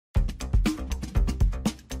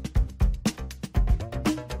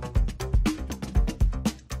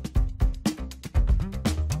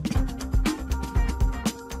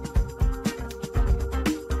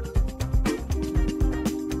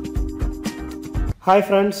Hi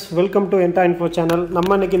friends, welcome to Enta Info channel.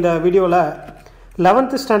 நம்ம இன்னைக்கு இந்த வீடியோல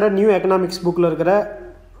 11th standard new economics bookல இருக்கிற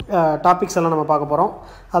டாபிக்ஸ் எல்லாம் நம்ம பார்க்க போறோம்.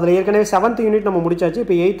 அதுல ஏற்கனவே 7th யூனிட் நம்ம முடிச்சாச்சு.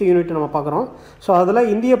 இப்போ 8th யூனிட் நம்ம பார்க்கறோம். சோ அதுல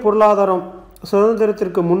இந்திய பொருளாதாரம்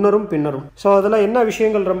சுதந்திரத்திற்கு முன்னரும் பின்னரும். சோ அதுல என்ன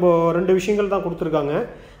விஷயங்கள் ரெண்டு விஷயங்கள் தான் கொடுத்திருக்காங்க.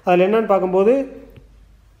 அதுல என்னன்னு பாக்கும்போது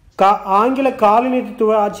ஆங்கில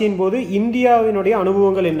காலனித்துவ ஆட்சியின் போது இந்தியாவினுடைய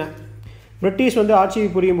அனுபவங்கள் என்ன? பிரிட்டிஷ் வந்து ஆட்சி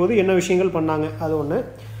புரியும் போது என்ன விஷயங்கள் பண்ணாங்க? அது ஒன்று.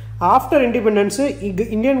 ஆஃப்டர் இண்டிபெண்டன்ஸ்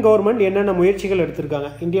இந்தியன் கவர்மெண்ட் என்னென்ன முயற்சிகள் எடுத்திருக்காங்க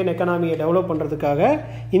இந்தியன் எக்கனாமியை டெவலப் பண்ணுறதுக்காக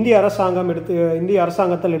இந்திய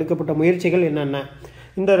அரசாங்கத்தால் எடுக்கப்பட்ட முயற்சிகள் என்னென்ன?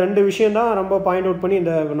 இந்த ரெண்டு விஷயம் தான் ரொம்ப பாயிண்ட் அவுட் பண்ணி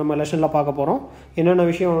இந்த நம்ம லெசனில் பார்க்க போகிறோம். என்னென்ன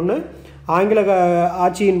விஷயம்? ஒன்று, ஆங்கில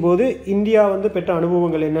ஆட்சியின் போது இந்தியா வந்து பெற்ற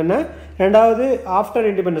அனுபவங்கள் என்னென்ன. ரெண்டாவது, ஆஃப்டர்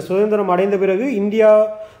இண்டிபெண்டன்ஸ் சுதந்திரம் அடைந்த பிறகு இந்தியா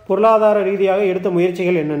பொருளாதார ரீதியாக எடுத்த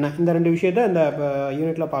முயற்சிகள் என்னென்ன. இந்த ரெண்டு விஷயத்தை இந்த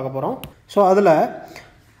யூனிட்டில் பார்க்க போகிறோம். ஸோ அதில்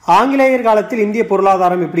ஆங்கிலேயர் காலத்தில் இந்திய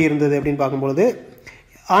பொருளாதாரம் எப்படி இருந்தது அப்படின்னு பார்க்கும்பொழுது,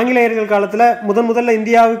 ஆங்கிலேயர்கள் காலத்தில் முதல்ல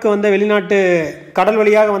இந்தியாவுக்கு வந்த வெளிநாட்டு கடல்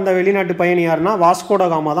வழியாக வந்த வெளிநாட்டு பயணி யாருன்னா வாஸ்கோட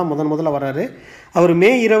காமா தான் முதல்ல வர்றாரு. அவர் மே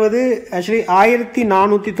 20 ஆக்சுவலி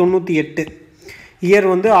 1498 இயர்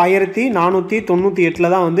வந்து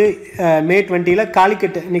 1498 தான் வந்து மே 20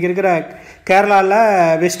 காலிக்கட், இன்றைக்கி இருக்கிற கேரளாவில்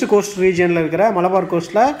வெஸ்ட் கோஸ்ட் ரீஜனில் இருக்கிற மலபார்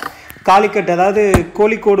கோஸ்ட்டில் காலிக்கட், அதாவது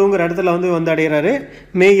கோழிக்கோடுங்கிற இடத்துல வந்து அடைகிறாரு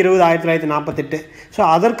மே 20 1948. ஸோ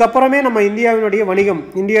அதற்கப்புறமே நம்ம இந்தியாவினுடைய வணிகம்,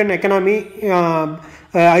 இந்தியன் எக்கனாமி,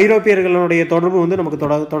 ஐரோப்பியர்களுடைய தொடர்பு வந்து நமக்கு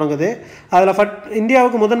தொடங்குது. அதில்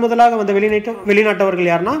இந்தியாவுக்கு முதலாக வந்த வெளிநாட்டவர்கள்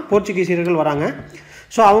யாருன்னா போர்ச்சுகீசியர்கள் வராங்க.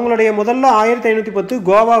 ஸோ அவங்களுடைய முதல்ல 1510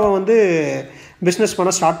 கோவாவை வந்து பிஸ்னஸ்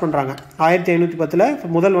பண்ண ஸ்டார்ட் பண்ணுறாங்க. 1510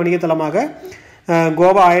 முதல் வணிகத்தலமாக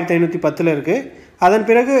கோவா 1510 இருக்குது. அதன்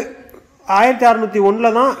பிறகு 1601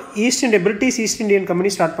 தான் British east Indian company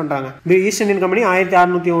start பண்ணுறாங்க. ஈஸ்ட் இந்தியன் கம்பெனி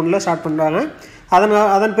 1601 ஸ்டார்ட் பண்ணுறாங்க.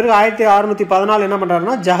 அதன் பிறகு 1614 என்ன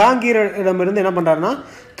பண்ணுறாருன்னா ஜஹாங்கீரிடமிருந்து என்ன பண்ணுறாருன்னா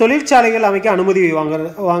தொழிற்சாலைகள் அமைக்க அனுமதி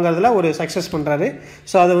வாங்குறதுல ஒரு சக்ஸஸ் பண்ணுறாரு.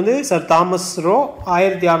 ஸோ அது வந்து சர் தாமஸ் ரோ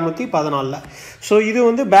 1614. ஸோ இது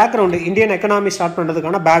வந்து பேக்ரவுண்டு, இந்தியன் எக்கனாமி ஸ்டார்ட்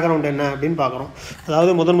பண்ணுறதுக்கான பேக்ரவுண்ட் என்ன அப்படின்னு பார்க்குறோம்.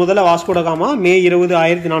 அதாவது முதல்ல வாஸ்கோட காமா மே 20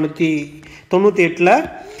 1498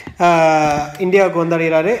 இந்தியாவுக்கு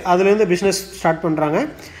வந்தடைகிறாரு. அதுலேருந்து பிஸ்னஸ் ஸ்டார்ட் பண்ணுறாங்க.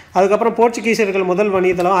 அதுக்கப்புறம் போர்ச்சுகீசியர்கள் முதல்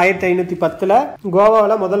வணிகத்தலம் 1510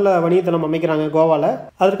 கோவாவில் முதல்ல வணிகத்தலம் அமைக்கிறாங்க கோவாவில்.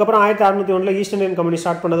 அதுக்கப்புறம் 1601 ஈஸ்ட் இந்தியன் கம்பெனி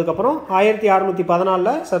ஸ்டார்ட் பண்ணதுக்கப்புறம்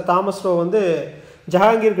 1614 சர் தாமஸ் ரோ வந்து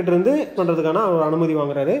ஜஹாங்கீர்கிட்ட இருந்து பண்ணுறதுக்கான ஒரு அனுமதி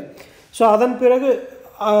வாங்குறாரு. ஸோ அதன் பிறகு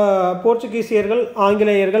போர்ச்சுகீசியர்கள்,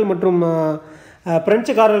 ஆங்கிலேயர்கள் மற்றும்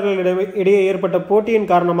பிரெஞ்சுக்காரர்களிடையே ஏற்பட்ட போட்டியின்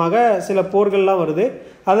காரணமாக சில போர்கள்லாம் வருது.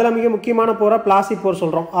 அதில் மிக முக்கியமான போராக பிளாசி போர்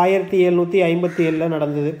சொல்கிறோம். 1757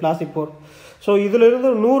 நடந்தது பிளாசி போர். ஸோ இதிலிருந்து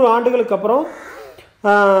 100 ஆண்டுகளுக்கு அப்புறம்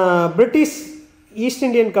பிரிட்டிஷ் ஈஸ்ட்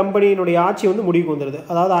இந்தியன் கம்பெனியினுடைய ஆட்சி வந்து முடிவுக்கு வந்துடுது.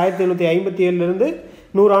 அதாவது 1757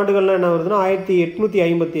 100 ஆண்டுகள்லாம் என்ன வருதுன்னா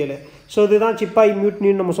 1857. ஸோ இதுதான் சிப்பாய்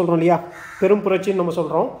மியூட்னின்னு நம்ம சொல்கிறோம் இல்லையா, பெரும் புரட்சின்னு நம்ம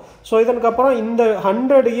சொல்கிறோம். ஸோ இதற்கப்புறம் இந்த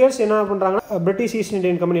 100 இயர்ஸ் என்ன பண்ணுறாங்கன்னா பிரிட்டிஷ் ஈஸ்ட்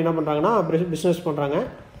இந்தியன் கம்பெனி என்ன பண்ணுறாங்கன்னா பிஸ்னஸ் பண்ணுறாங்க.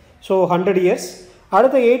 So 100 years.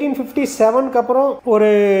 அடுத்த 1857 அப்புறம் ஒரு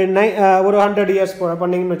 100 இயர்ஸ்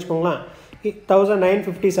பண்ணிங்கன்னு வச்சுக்கோங்களேன்,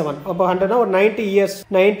 1957. அப்போ 100னா ஒரு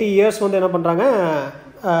 90 இயர்ஸ் வந்து என்ன பண்ணுறாங்க,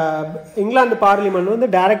 இங்கிலாந்து பார்லிமெண்ட் வந்து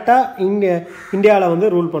டைரெக்டாக இந்தியாவில் வந்து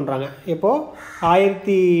ரூல் பண்ணுறாங்க. இப்போது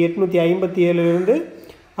 1857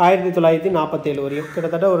 1947 வரையும்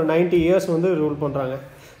கிட்டத்தட்ட ஒரு 90 இயர்ஸ் வந்து ரூல் பண்ணுறாங்க.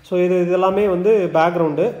 ஸோ இதெல்லாமே வந்து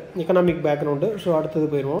பேக்ரவுண்டு, எக்கனாமிக் பேக்ரவுண்டு. ஸோ அடுத்தது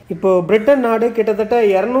போயிடுவோம். இப்போது பிரிட்டன் நாடு கிட்டத்தட்ட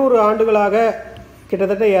 200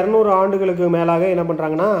 ஆண்டுகளுக்கு மேலாக என்ன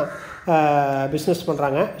பண்ணுறாங்கன்னா பிஸ்னஸ்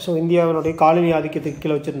பண்ணுறாங்க. ஸோ இந்தியாவினுடைய காலனி ஆதிக்கத்துக்கு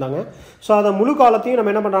கீழே வச்சுருந்தாங்க. ஸோ அதை முழு காலத்தையும்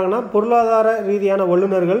நம்ம என்ன பண்ணுறாங்கன்னா பொருளாதார ரீதியான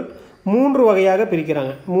வல்லுநர்கள் 3 வகையாக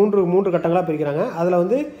பிரிக்கிறாங்க, 3 கட்டங்களாக பிரிக்கிறாங்க. அதில்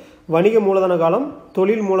வந்து வணிக மூலதன காலம்,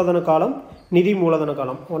 தொழில் மூலதன காலம், நிதி மூலதன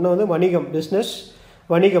காலம். ஒன்று வந்து வணிகம், பிஸ்னஸ்,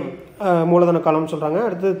 வணிகம் மூலதன காலம்னு சொல்கிறாங்க.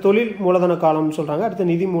 அடுத்து தொழில் மூலதன காலம்னு சொல்கிறாங்க.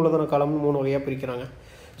 அடுத்து நிதி மூலதன காலம்னு 3 வகையாக பிரிக்கிறாங்க.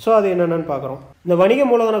 ஸோ அது என்னென்னு பார்க்குறோம். இந்த வணிக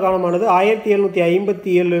மூலதன காலமானது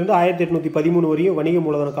 1757 1813 வரையும் வணிக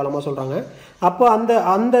மூலதன காலமாக சொல்கிறாங்க. அப்போ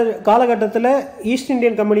அந்த காலகட்டத்தில் ஈஸ்ட்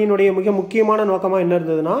இந்தியன் கம்பெனியினுடைய மிக முக்கியமான நோக்கமாக என்ன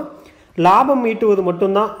இருந்ததுன்னா லாபம் ஈட்டுவது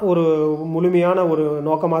மட்டும்தான் ஒரு முழுமையான ஒரு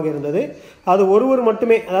நோக்கமாக இருந்தது. அது ஒருவர்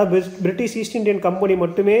மட்டுமே, அதாவது பிரிட்டிஷ் ஈஸ்ட் இந்தியன் கம்பெனி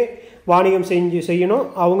மட்டுமே வாணிகம் செய்யணும்,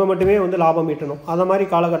 அவங்க மட்டுமே வந்து லாபம் ஈட்டணும். அந்த மாதிரி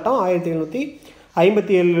காலகட்டம்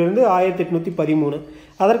 1757 1813.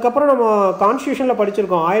 அதற்கப்புறம் நம்ம கான்ஸ்டியூஷனில்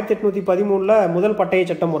படிச்சிருக்கோம். 1813 முதல் பட்டய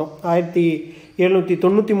சட்டம் வரும்.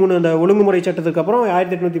 1793 அந்த ஒழுங்குமுறை சட்டத்துக்கு அப்புறம்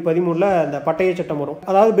 1813 அந்த பட்டய சட்டம் வரும்.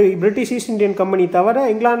 அதாவது பிரிட்டிஷ் ஈஸ்ட் இந்தியன் கம்பெனி தவிர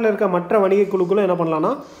இங்கிலாந்தில் இருக்க மற்ற வணிக குழுக்களும் என்ன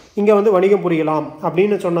பண்ணலாம்னா இங்கே வந்து வணிகம் புரியலாம்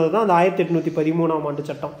அப்படின்னு சொன்னது தான் அந்த 1813ஆம் ஆண்டு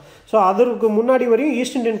சட்டம். ஸோ அதற்கு முன்னாடி வரையும்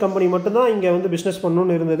ஈஸ்ட் இந்தியன் கம்பெனி மட்டும்தான் இங்கே வந்து பிஸ்னஸ்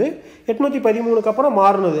பண்ணணும்னு இருந்தது. 813க்கு அப்புறம்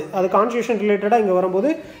மாறினது. அது கான்ஸ்டியூஷன் ரிலேட்டடாக இங்கே வரும்போது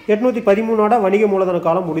 813ஓட வணிக மூலதன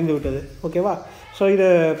காலம் முடிந்து விட்டது. ஓகேவா? ஸோ இதை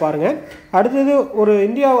பாருங்கள். அடுத்தது ஒரு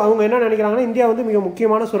இந்தியா அவங்க என்ன நினைக்கிறாங்கன்னா இந்தியா வந்து மிக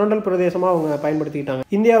முக்கியமான சுரண்டல் பிரதேசமாக அவங்க பயன்படுத்திக்கிட்டாங்க.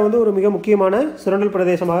 இந்தியா வந்து ஒரு மிக முக்கியமான சுரண்டல்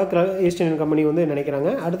பிரதேசமாக ஈஸ்ட் இந்தியன் கம்பெனி வந்து நினைக்கிறாங்க.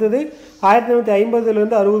 அடுத்தது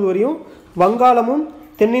 1850 60 வரையும் வங்காளமும்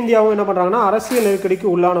தென்னிந்தியாவும் என்ன பண்ணுறாங்கன்னா அரசியல் நெருக்கடிக்கு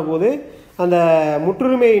உள்ளான போது அந்த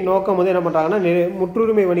முற்றுரிமை நோக்கம் வந்து என்ன பண்ணுறாங்கன்னா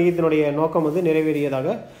முற்றுரிமை வணிகத்தினுடைய நோக்கம் வந்து நிறைவேறியதாக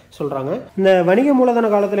சொல்கிறாங்க. இந்த வணிக மூலதன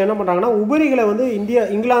காலத்தில் என்ன பண்ணுறாங்கன்னா உபரிகளை வந்து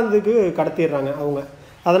இங்கிலாந்துக்கு கடத்திடுறாங்க அவங்க.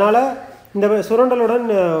 அதனால் இந்த சுரண்டலுடன்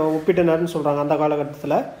ஒப்பிட்டனர்னு சொல்கிறாங்க அந்த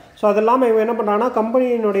காலகட்டத்தில். ஸோ அது இல்லாமல் இவங்க என்ன பண்ணுறாங்கன்னா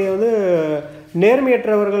கம்பெனியினுடைய வந்து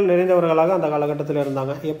நேர்மையற்றவர்கள் நிறைந்தவர்களாக அந்த காலகட்டத்தில்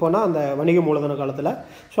இருந்தாங்க. எப்போனா அந்த வணிக மூலதன காலத்தில்.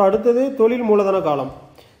 ஸோ அடுத்தது தொழில் மூலதன காலம்.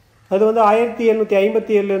 அது வந்து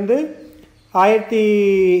 1757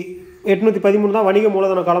 1813 தான் வணிக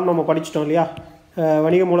மூலதன காலம் நம்ம படிச்சிட்டோம் இல்லையா?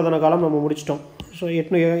 வணிக மூலதன காலம் நம்ம முடிச்சிட்டோம். ஸோ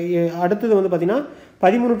அடுத்தது வந்து பார்த்திங்கன்னா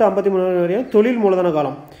 13 to 53 வரையும் தொழில் மூலதன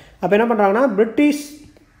காலம். அப்போ என்ன பண்ணுறாங்கன்னா பிரிட்டிஷ்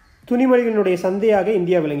துணிமணிகளினுடைய சந்தையாக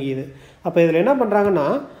இந்தியா விளங்கியது. அப்போ இதில் என்ன பண்ணுறாங்கன்னா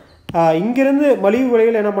இங்கிருந்து மலிவு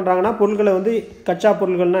விலையில் என்ன பண்ணுறாங்கன்னா பொருட்களை வந்து கச்சா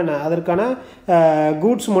பொருட்கள்னால் என்ன அதற்கான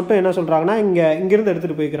கூட்ஸ் மட்டும் என்ன சொல்கிறாங்கன்னா இங்கேருந்து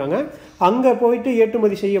எடுத்துகிட்டு போய்க்கிறாங்க. அங்கே போயிட்டு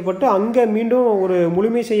ஏற்றுமதி செய்யப்பட்டு அங்கே மீண்டும் ஒரு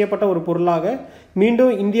முழுமை செய்யப்பட்ட ஒரு பொருளாக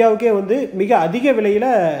மீண்டும் இந்தியாவுக்கே வந்து மிக அதிக விலையில்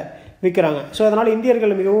விற்கிறாங்க. ஸோ அதனால்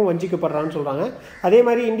இந்தியர்கள் மிகவும் வஞ்சிக்கப்படுறான்னு சொல்கிறாங்க. அதே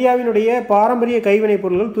மாதிரி இந்தியாவினுடைய பாரம்பரிய கைவினைப்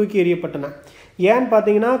பொருட்கள் தூக்கி எறியப்பட்டன. ஏன்னு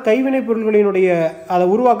பார்த்தீங்கன்னா கைவினைப் பொருட்களினுடைய அதை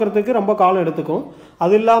உருவாக்குறதுக்கு ரொம்ப காலம் எடுத்துக்கும்.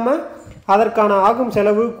 அது இல்லாமல் அதற்கான ஆகும்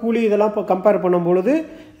செலவு கூலி இதெல்லாம் இப்போ கம்பேர் பண்ணும்பொழுது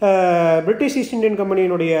பிரிட்டிஷ் ஈஸ்ட் இந்தியன்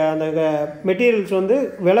கம்பெனியினுடைய அந்த மெட்டீரியல்ஸ் வந்து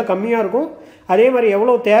விலை கம்மியாக இருக்கும். அதே மாதிரி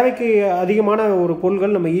எவ்வளோ தேவைக்கு அதிகமான ஒரு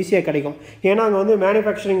பொருட்கள் நம்ம ஈஸியாக கிடைக்கும். ஏன்னா அங்கே வந்து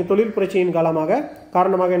மேனுஃபேக்சரிங் தொழில் புரட்சியின்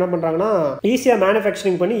காரணமாக என்ன பண்ணுறாங்கன்னா ஈஸியாக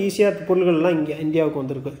மேனுஃபேக்சரிங் பண்ணி ஈஸியாக பொருட்கள்லாம் இங்கே இந்தியாவுக்கு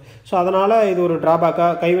வந்திருக்கு. ஸோ அதனால் இது ஒரு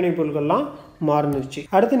ட்ராபேக்காக கைவினைப் பொருட்கள்லாம் மாறுனுச்சு.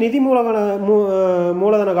 அடுத்து நிதி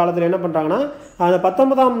மூலதன காலத்தில் என்ன பண்ணுறாங்கன்னா அந்த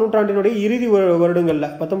 19ஆம் நூற்றாண்டினுடைய இறுதி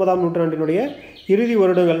வருடங்களில் 19ஆம் நூற்றாண்டினுடைய இறுதி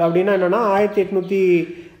வருடங்கள் அப்படின்னா என்னென்னா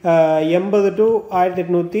 1880 to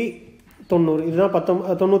 1890 இதுதான்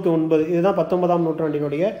 99 இதுதான் 19ஆம்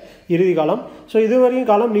நூற்றாண்டினுடைய இறுதி காலம். ஸோ இதுவரையும்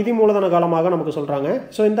காலம் நிதி மூலதன காலமாக நமக்கு சொல்கிறாங்க.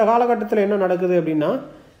 ஸோ இந்த காலகட்டத்தில் என்ன நடக்குது அப்படின்னா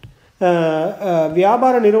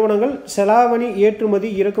வியாபார நிறுவனங்கள் செலாவணி ஏற்றுமதி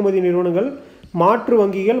இறக்குமதி நிறுவனங்கள் மாற்று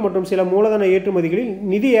வங்கிகள் மற்றும் சில மூலதன ஏற்றுமதிகளில்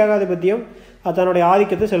நிதி ஏகாதிபத்தியம் தன்னுடைய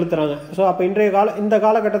ஆதிக்கத்தை செலுத்துகிறாங்க. ஸோ அப்போ இந்த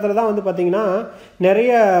காலகட்டத்தில் தான் வந்து பார்த்திங்கன்னா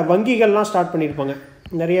நிறைய வங்கிகள்லாம் ஸ்டார்ட் பண்ணியிருப்பாங்க.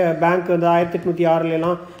 நிறைய பேங்க் வந்து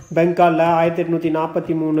 1806 பெங்காலில்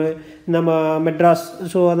 1843 நம்ம மெட்ராஸ்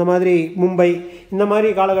ஸோ அந்த மாதிரி மும்பை இந்த மாதிரி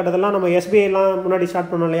காலகட்டத்திலாம் நம்ம எஸ்பிஐலாம் முன்னாடி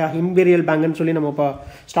ஸ்டார்ட் பண்ணோம் இல்லையா? இம்பீரியல் பேங்க்னு சொல்லி நம்ம இப்போ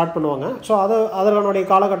ஸ்டார்ட் பண்ணுவாங்க. ஸோ அதனுடைய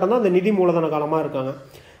காலகட்டம் தான் அந்த நிதி மூலதன காலமாக இருக்காங்க.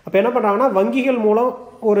 அப்போ என்ன பண்ணுறாங்கன்னா வங்கிகள் மூலம்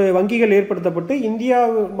ஒரு வங்கிகள் ஏற்படுத்தப்பட்டு இந்தியா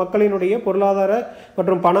மக்களினுடைய பொருளாதார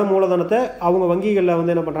மற்றும் பண மூலதனத்தை அவங்க வங்கிகளில்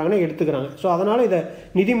வந்து என்ன பண்ணுறாங்கன்னா எடுத்துக்கிறாங்க. ஸோ அதனால் இதை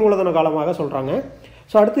நிதி மூலதன காலமாக சொல்கிறாங்க.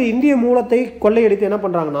 ஸோ அடுத்து இந்திய மூலத்தை கொள்ளையடித்து என்ன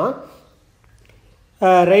பண்ணுறாங்கன்னா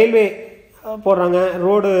ரயில்வே போடுறாங்க,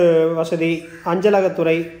 ரோடு வசதி,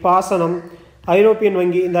 அஞ்சலகத்துறை, பாசனம், ஐரோப்பியன்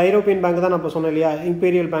வங்கி. இந்த ஐரோப்பியன் பேங்க் தான் நான் இப்போ சொன்னேன் இல்லையா?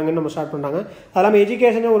 இம்பீரியல் பேங்க்னு நம்ம ஸ்டார்ட் பண்ணுறாங்க. அது இல்லாமல்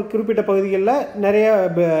எஜுகேஷனை ஒரு குறிப்பிட்ட பகுதிகளில் நிறைய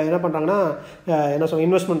என்ன பண்ணுறாங்கன்னா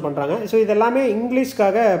இன்வெஸ்ட்மெண்ட் பண்ணுறாங்க. ஸோ இதெல்லாமே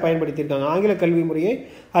இங்கிலீஷ்க்காக பயன்படுத்தியிருக்காங்க. ஆங்கில கல்வி முறையை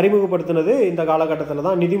அறிமுகப்படுத்தினது இந்த காலகட்டத்தில்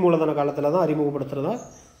தான், நிதி மூலதன காலத்தில் தான் அறிமுகப்படுத்துகிறதா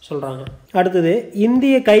சொல்கிறாங்க. அடுத்தது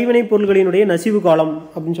இந்திய கைவினைப் பொருட்களினுடைய நசிவு காலம்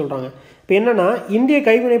அப்படின்னு சொல்கிறாங்க. இப்போ என்னென்னா இந்திய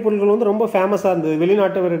கைவினைப் பொருட்கள் வந்து ரொம்ப ஃபேமஸாக இருந்தது,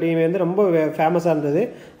 வெளிநாட்டவருடைய வந்து ரொம்ப ஃபேமஸாக இருந்தது.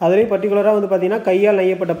 அதுலேயும் பர்டிகுலராக வந்து பார்த்திங்கன்னா கையால்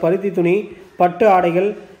நெய்யப்பட்ட பருத்தி துணி, பட்டு ஆடைகள்,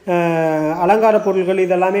 அலங்கார பொருட்கள்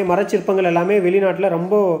இதெல்லாமே மரச்சிற்பங்கள் எல்லாமே வெளிநாட்டில்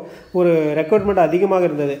ரொம்ப ஒரு ரெக்வயர்மெண்ட் அதிகமாக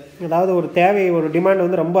இருந்தது. அதாவது ஒரு தேவை ஒரு டிமாண்ட்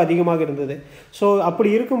வந்து ரொம்ப அதிகமாக இருந்தது. ஸோ அப்படி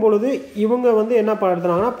இருக்கும் பொழுது இவங்க வந்து என்ன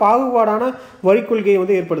படுத்துனாங்கன்னா பாகுபாடான வரி கொள்கையை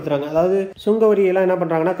வந்து ஏற்படுத்துகிறாங்க. அதாவது சுங்க வரியெல்லாம் என்ன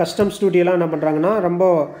பண்ணுறாங்கன்னா கஸ்டம்ஸ் டியூட்டியெல்லாம் என்ன பண்ணுறாங்கன்னா ரொம்ப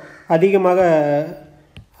அதிகமாக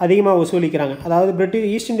வசூலிக்கிறாங்க. அதாவது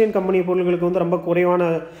ஈஸ்ட் இந்தியன் கம்பெனி பொருட்களுக்கு வந்து ரொம்ப குறைவான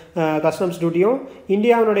கஸ்டம்ஸ் டியூட்டியும்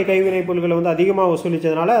இந்தியாவினுடைய கைவினைப் பொருட்களை வந்து அதிகமாக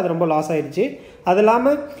வசூலித்ததுனால அது ரொம்ப லாஸ் ஆயிடுச்சு. அது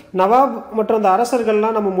இல்லாமல் நவாப் மற்றும் அந்த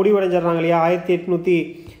அரசர்கள்லாம் நம்ம முடிவடைஞ்சிடறாங்க இல்லையா?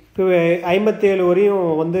 1857 வரையும்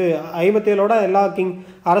வந்து 57ஓட எல்லா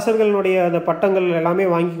அரசர்களுடைய அந்த பட்டங்கள் எல்லாமே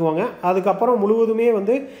வாங்கிக்குவாங்க. அதுக்கப்புறம் முழுவதுமே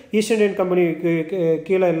வந்து ஈஸ்ட் இந்தியன் கம்பெனிக்கு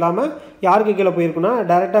கீழே இல்லாமல் யாருக்கு கீழே போயிருக்குன்னா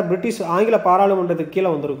டைரெக்டாக பிரிட்டிஷ் ஆங்கில பாராளுமன்றத்துக்கு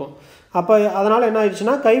கீழே வந்திருக்கும். அப்போ அதனால் என்ன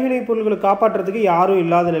ஆயிடுச்சுன்னா கைவினைப் பொருட்களை காப்பாற்றுறதுக்கு யாரும்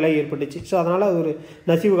இல்லாத நிலை ஏற்பட்டுச்சு. ஸோ அதனால் அது ஒரு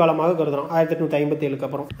நசிவு காலமாக கருதுகிறோம் 1857க்கு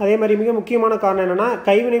அப்புறம். அதே மாதிரி மிக முக்கியமான காரணம் என்னென்னா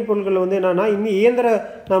கைவினைப் பொருட்கள் வந்து என்னென்னா இன்னும்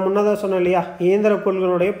நான் முன்னதாக சொன்னேன் இல்லையா, இயந்திர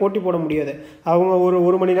பொருட்களுடைய போட்டி போட முடியாது. அவங்க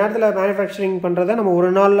ஒரு மணி நேரத்தில் மேனுஃபேக்சரிங் பண்ணுறதை நம்ம ஒரு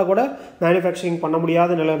நாளில் கூட மேனுஃபேக்சரிங் பண்ண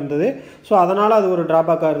முடியாத நிலை இருந்தது. ஸோ அதனால் அது ஒரு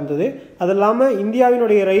ட்ராபேக்காக இருந்தது. அது இல்லாமல்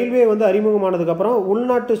இந்தியாவினுடைய ரயில்வே வந்து அறிமுகமானதுக்கப்புறம்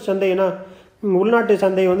உள்நாட்டு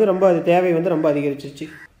சந்தை வந்து ரொம்ப அது தேவை வந்து ரொம்ப அதிகரிச்சிருச்சு.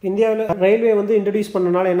 இந்தியாவில் ரயில்வே வந்து இன்ட்ரடியூஸ்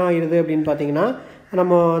பண்ணனால என்ன ஆகிடுது அப்படின்னு பார்த்தீங்கன்னா,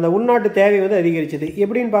 நம்ம அந்த உள்நாட்டு தேவை வந்து அதிகரிச்சது.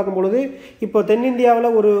 எப்படின்னு பார்க்கும்பொழுது இப்போ தென்னிந்தியாவில்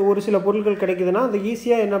ஒரு சில பொருட்கள் கிடைக்குதுன்னா அது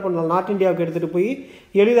ஈஸியாக என்ன பண்ணலாம், நார்த் இந்தியாவுக்கு எடுத்துகிட்டு போய்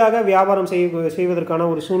எளிதாக வியாபாரம் செய்வதற்கான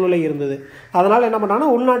ஒரு சூழ்நிலை இருந்தது. அதனால் என்ன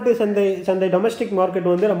பண்ணாங்கன்னா உள்நாட்டு சந்தை டொமஸ்டிக்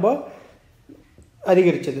மார்க்கெட் வந்து ரொம்ப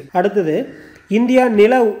அதிகரிச்சது. அடுத்தது இந்தியா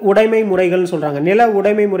நில உடைமை முறைகள்னு சொல்கிறாங்க. நில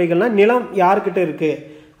உடைமை முறைகள்னால் நிலம் யாருக்கிட்ட இருக்குது,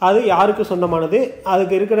 அது யாருக்கு சொந்தமானது,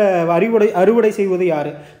 அதுக்கு இருக்கிற அறுவடை செய்வது யார்,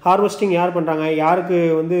 ஹார்வெஸ்டிங் யார் பண்ணுறாங்க, யாருக்கு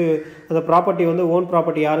வந்து அந்த ப்ராப்பர்ட்டி வந்து ஓன்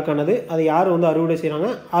ப்ராப்பர்ட்டி யாருக்கானது, அது யார் வந்து அறுவடை செய்கிறாங்க,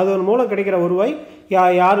 அதன் மூலம் கிடைக்கிற வருவாய்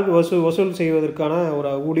யாருக்கு வசூல் செய்வதற்கான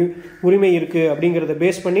ஒரு உரிமை இருக்குது அப்படிங்கிறத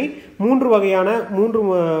பேஸ் பண்ணி மூன்று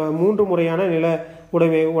முறையான நில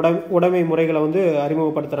உடைமை முறைகளை வந்து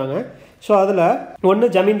அறிமுகப்படுத்துகிறாங்க. ஸோ அதில் ஒன்று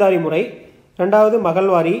ஜமீன்தாரி முறை, ரெண்டாவது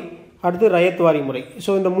மகள்வாரி, அடுத்து ரயத்வாரி முறை.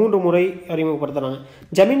 ஸோ இந்த 3 முறை அறிமுகப்படுத்துகிறாங்க.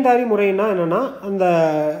 ஜமீன்தாரி முறைன்னா என்னென்னா, அந்த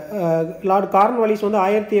லார்ட் கார்ன்வாலிஸ் வந்து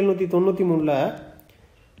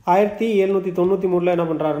 1793 என்ன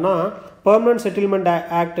பண்ணுறாருன்னா பெர்மனன்ட் செட்டில்மெண்ட்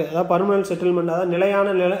ஆக்ட், அதாவது பர்மனன்ட் செட்டில்மெண்ட், அதாவது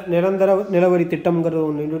நிரந்தர நிலவரி திட்டம்ங்கிறது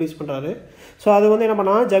ஒன்று இன்ட்ரடியூஸ் பண்ணுறாரு. ஸோ அது வந்து என்ன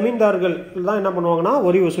பண்ணால் ஜமீன்தார்கள் தான் என்ன பண்ணுவாங்கன்னா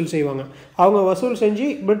வரி வசூல் செய்வாங்க. அவங்க வசூல் செஞ்சு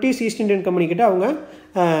பிரிட்டிஷ் ஈஸ்ட் இந்தியன் கம்பெனிக்கிட்ட அவங்க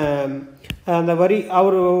அந்த வரி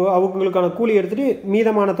அவங்களுக்கான கூலி எடுத்துகிட்டு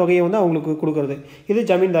மீதமான தொகையை வந்து அவங்களுக்கு கொடுக்குறது. இது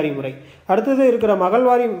ஜமீன்தாரி முறை. அடுத்தது இருக்கிற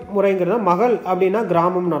மகள்வாரி முறைங்கிறத மகள் அப்படின்னா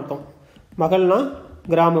கிராமம்னு அர்த்தம். மகள்னா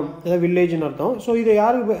கிராமம், அதாவது வில்லேஜ்னு அர்த்தம். ஸோ இது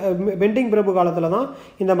பெண்டிங் பிரபு காலத்தில் தான்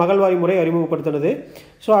இந்த மகள்வாரி முறை அறிமுகப்படுத்துனது.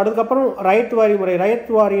 ஸோ அதுக்கப்புறம் ரயத்வாரி முறை.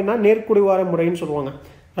 ரயத்வாரின்னா நேர்குடிவார முறைன்னு சொல்லுவாங்க.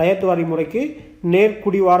 ரயத்வாரி முறைக்கு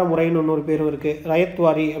நேர்குடிவார முறைன்னு இன்னொரு பேரும் இருக்குது.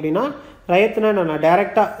 ரயத்வாரி அப்படின்னா ரயத்துனா என்னென்னா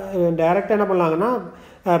டேரெக்டாக என்ன பண்ணலாங்கன்னா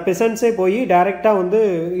பெசன்ஸே போய் டைரெக்டாக வந்து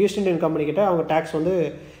ஈஸ்ட் இந்தியன் கம்பெனிக்கிட்ட அவங்க டேக்ஸ் வந்து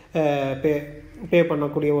பே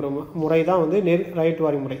பண்ணக்கூடிய ஒரு முறை தான் வந்து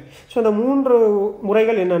ரயத்வாரி முறை. ஸோ இந்த 3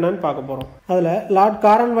 முறைகள் என்னென்னு பார்க்க போகிறோம். அதில் லார்ட்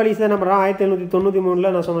கார்ன்வாலிஸ் தான் நம்ம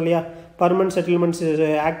 1793 நான் சொன்னேன் இல்லையா, பர்மனன்ட் செட்டில்மெண்ட்ஸ்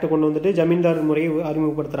ஆக்ட் கொண்டு வந்துட்டு ஜமீன்தார் முறையை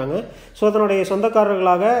அறிமுகப்படுத்துகிறாங்க. ஸோ அதனுடைய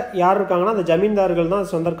சொந்தக்காரர்களாக யார் இருக்காங்கன்னா அந்த ஜமீன்தார்கள் தான்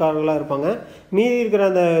சொந்தக்காரர்களாக இருப்பாங்க. மீதி இருக்கிற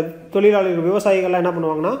அந்த தொழிலாளர்கள் விவசாயிகள்லாம் என்ன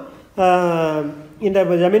பண்ணுவாங்கன்னா இந்த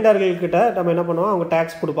ஜமீன்தார்கள்கிட்ட நம்ம என்ன பண்ணுவோம், அவங்க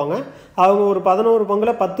டேக்ஸ் கொடுப்பாங்க. அவங்க ஒரு 11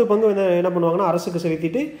 பங்கில் 10 பங்கு வந்து என்ன பண்ணுவாங்கன்னா அரசுக்கு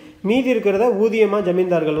செலுத்திட்டு மீதி இருக்கிறத ஊதியமாக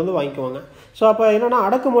ஜமீன்தார்கள் வந்து வாங்கிக்குவாங்க. ஸோ அப்போ என்னென்னா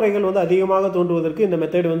அடக்குமுறைகள் வந்து அதிகமாக தோன்றுவதற்கு இந்த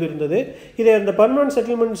மெத்தட் வந்து இருந்தது. இதை இந்த பர்மனன்ட்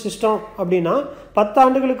செட்டில்மெண்ட் சிஸ்டம் அப்படின்னா 10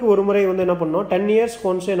 ஆண்டுகளுக்கு ஒரு முறை வந்து என்ன பண்ணணும், 10 இயர்ஸ்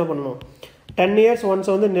ஒன்ஸ் என்ன பண்ணணும், 10 இயர்ஸ்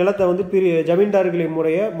ஒன்ஸ் வந்து நிலத்தை வந்து ஜமீன்தார்களின்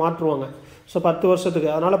முறையை மாற்றுவாங்க. ஸோ 10 வருஷத்துக்கு.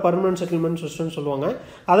 அதனால் பர்மனன்ட் செட்டில்மெண்ட் சிஸ்டம்னு சொல்லுவாங்க.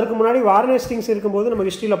 அதற்கு முன்னாடி வார்னெஸ்டிங்ஸ் இருக்கும்போது நம்ம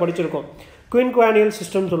ஹிஸ்ட்ரியில் படிச்சிருக்கோம். குயின் குவானியல்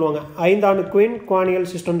சிஸ்டம் சொல்லுவாங்க. 5 ஆண்டு குயின் குவானியல்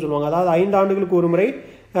சிஸ்டம் சொல்லுவாங்க. அதாவது 5 ஆண்டுகளுக்கு ஒரு முறை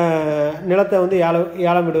நிலத்தை வந்து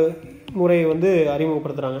ஏலமிடு முறையை வந்து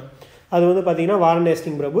அறிமுகப்படுத்துகிறாங்க. அது வந்து பார்த்திங்கன்னா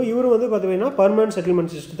வார்னெஸ்டிங் பிரபு. இவர் வந்து பார்த்திங்கன்னா பர்மனன்ட்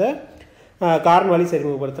செட்டில்மெண்ட் சிஸ்டத்தை கார்ன்வாலிஸ்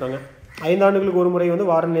அறிமுகப்படுத்துகிறாங்க. 5 ஆண்டுகளுக்கு ஒரு முறை வந்து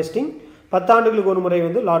வார்னெஸ்டிங், 10 ஆண்டுகளுக்கு ஒரு முறை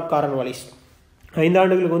வந்து லார்ட் கார்ன்வாலிஸ். 5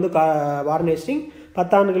 ஆண்டுகளுக்கு வந்து வார்னெஸ்டிங்,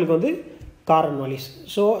 10 ஆண்டுகளுக்கு வந்து கார்ன்வாலிஸ்.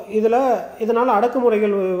 ஸோ இதனால்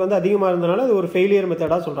அடக்குமுறைகள் வந்து அதிகமாக இருந்தனால அது ஒரு ஃபெயிலியர்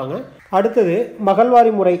மெத்தடாக சொல்கிறாங்க. அடுத்தது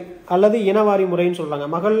மகள்வாரி முறை அல்லது இனவாரி முறைன்னு சொல்கிறாங்க.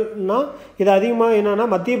 மகள்னா இது அதிகமாக என்னென்னா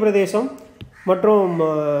மத்திய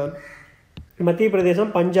பிரதேசம்,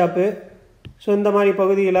 பஞ்சாப்பு, ஸோ இந்த மாதிரி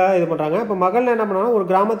பகுதியில் இது பண்ணுறாங்க. இப்போ மகள் என்ன பண்ணாங்கன்னா ஒரு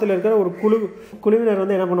கிராமத்தில் இருக்கிற ஒரு குழுவினர்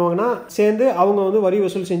வந்து என்ன பண்ணுவாங்கன்னா சேர்ந்து அவங்க வந்து வரி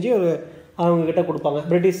வசூல் செஞ்சு அவங்கக்கிட்ட கொடுப்பாங்க,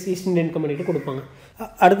 பிரிட்டிஷ் ஈஸ்ட் இந்தியன் கம்பெனிகிட்ட கொடுப்பாங்க.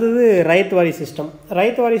 அடுத்தது ரயத்வாரி சிஸ்டம்.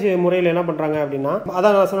 ரயத்வாரி முறையில் என்ன பண்ணுறாங்க அப்படின்னா,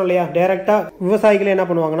 அதான் நான் சொன்னேன் இல்லையா, டைரெக்டாக விவசாயிகளே என்ன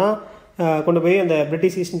பண்ணுவாங்கன்னா கொண்டு போய் அந்த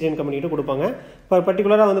பிரிட்டிஷ் ஈஸ்ட் இந்தியன் கம்பெனிகிட்ட கொடுப்பாங்க. இப்போ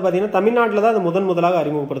பர்டிகுலராக வந்து பார்த்திங்கன்னா தமிழ்நாட்டில் தான் அது முதலாக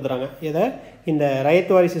அறிமுகப்படுத்துகிறாங்க. இந்த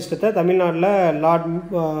ரயத்வாரி சிஸ்டத்தை தமிழ்நாட்டில் லார்ட்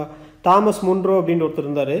தாமஸ் முன்ரோ அப்படின்ற ஒருத்தர்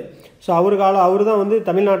இருந்தார். ஸோ அவர் தான் வந்து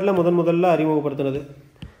தமிழ்நாட்டில் முதல்ல அறிமுகப்படுத்தினது,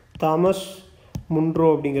 தாமஸ் முன்ரோ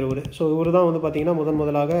அப்படிங்கிறவர். ஸோ இவர் தான் வந்து பார்த்திங்கன்னா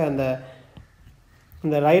முதலாக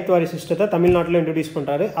இந்த ரயத்வாரி சிஸ்டத்தை தமிழ்நாட்டில் இன்ட்ரடியூஸ்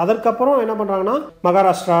பண்ணுறாரு. அதற்கப்புறம் என்ன பண்ணுறாங்கன்னா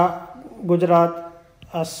மகாராஷ்டிரா, குஜராத்,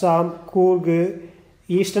 அஸ்ஸாம், கூர்கு,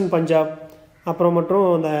 ஈஸ்டர்ன் பஞ்சாப், அப்புறம் மற்றும்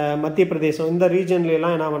இந்த மத்திய பிரதேசம், இந்த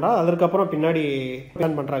ரீஜன்லாம் என்ன பண்ணுறா அதற்கப்புறம் பின்னாடி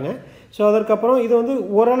பிளான் பண்ணுறாங்க. ஸோ அதற்கப்புறம் இது வந்து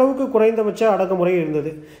ஓரளவுக்கு குறைந்தபட்ச அடக்குமுறை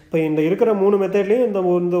இருந்தது. இப்போ இந்த இருக்கிற 3 மெத்தட்லேயும் இந்த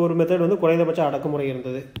ஒரு மெத்தட் வந்து குறைந்தபட்ச அடக்குமுறை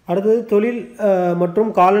இருந்தது. அடுத்தது தொழில்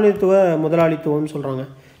மற்றும் காலனித்துவ முதலாளித்துவம்னு சொல்கிறாங்க.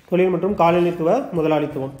 தொழில் மற்றும் காலனித்துவ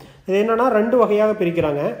முதலாளித்துவம். இது என்னென்னா 2 வகையாக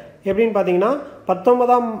பிரிக்கிறாங்க. எப்படின்னு பார்த்தீங்கன்னா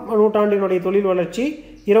 19ஆம் நூற்றாண்டினுடைய தொழில் வளர்ச்சி,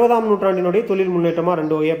 20ஆம் நூற்றாண்டினுடைய தொழில் முன்னேற்றமாக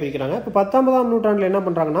 2 வகையாக பிரிக்கிறாங்க. இப்போ 19ஆம் நூற்றாண்டில் என்ன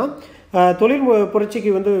பண்ணுறாங்கன்னா தொழில் புரட்சிக்கு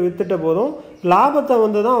வித்துட்ட போதும் லாபத்தை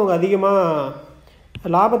தான் அவங்க அதிகமாக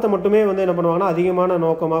லாபத்தை மட்டுமே என்ன பண்ணுவாங்கன்னா அதிகமான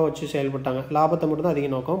நோக்கமாக வச்சு செயல்பட்டாங்க. லாபத்தை மட்டும்தான் அதிக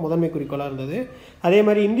நோக்கம், முதன்மை குறிக்கோளாக இருந்தது. அதே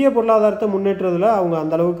மாதிரி இந்திய பொருளாதாரத்தை முன்னேற்றுறதுல அவங்க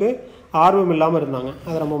அந்தளவுக்கு ஆர்வம் இல்லாமல் இருந்தாங்க.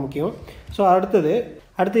 அது ரொம்ப முக்கியம். ஸோ அடுத்து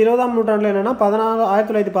 20ஆம் நூற்றாண்டில் என்னென்னா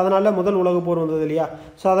 1914 முதல் உலகப் போர் வந்தது இல்லையா.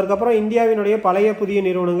 ஸோ அதற்கப்புறம் இந்தியாவினுடைய பழைய புதிய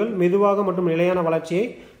நிறுவனங்கள் மெதுவாக மற்றும் நிலையான வளர்ச்சியை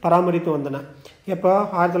பராமரித்து வந்தன. எப்போ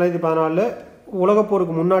 1914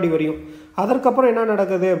 உலகப்போருக்கு முன்னாடி வரையும். அதற்கப்புறம் என்ன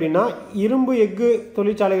நடக்குது அப்படின்னா இரும்பு எஃகு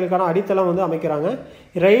தொழிற்சாலைகளுக்கான அடித்தளம் அமைக்கிறாங்க.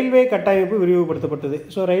 ரயில்வே கட்டமைப்பு விரிவுபடுத்தப்பட்டது.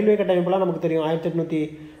 ஸோ ரயில்வே கட்டமைப்புலாம் நமக்கு தெரியும்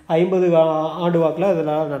 1850 ஆண்டு வாக்கில்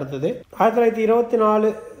அதெல்லாம் நடந்தது.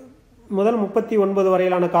 1924 முதல் 39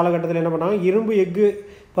 வரையிலான காலகட்டத்தில் என்ன பண்ணாங்க, இரும்பு எஃகு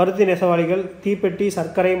பருத்தி நெசவாளிகள், தீப்பெட்டி,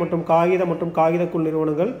 சர்க்கரை மற்றும் காகிதக்கூழ்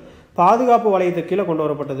நிறுவனங்கள் பாதுகாப்பு வளையத்துக்கு கீழே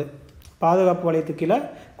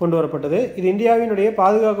கொண்டு வரப்பட்டது. இது இந்தியாவினுடைய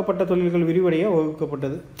பாதுகாக்கப்பட்ட தொழில்கள் விரிவடைய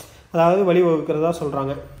வகுக்கப்பட்டது, அதாவது வழிவகுக்கிறதா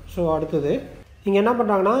சொல்கிறாங்க. ஸோ அடுத்தது இங்கே என்ன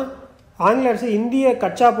பண்ணுறாங்கன்னா ஆங்கில அரசு இந்திய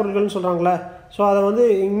கச்சா பொருட்கள்னு சொல்கிறாங்களே, ஸோ அதை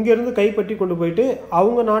இங்கேருந்து கைப்பற்றி கொண்டு போயிட்டு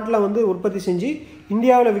அவங்க நாட்டில் உற்பத்தி செஞ்சு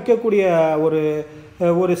இந்தியாவில் விற்கக்கூடிய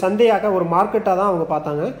ஒரு சந்தையாக, ஒரு மார்க்கெட்டாக தான் அவங்க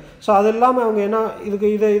பார்த்தாங்க. ஸோ அது இல்லாமல் அவங்க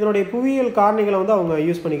இதனுடைய புவியியல் காரணிகளை அவங்க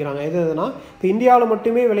யூஸ் பண்ணிக்கிறாங்க. எதுனா இப்போ இந்தியாவில்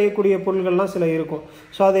மட்டுமே விளையக்கூடிய பொருட்கள்லாம் சில இருக்கும்.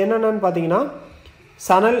 ஸோ அது என்னென்னு பார்த்தீங்கன்னா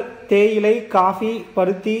சணல், தேயிலை, காஃபி,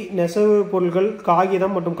 பருத்தி, நெசவு பொருட்கள்,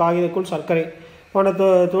 காகிதம் மற்றும் காகிதக்கூழ், சர்க்கரை போன்ற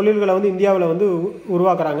தொழில்களை இந்தியாவில்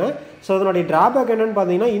உருவாக்குறாங்க. ஸோ அதனுடைய டிராபேக் என்னென்னு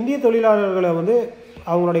பார்த்தீங்கன்னா இந்திய தொழிலாளர்களை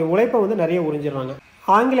அவங்களுடைய உழைப்பை நிறைய உறிஞ்சிடுறாங்க.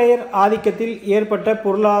 ஆங்கிலேயர் ஆதிக்கத்தில் ஏற்பட்ட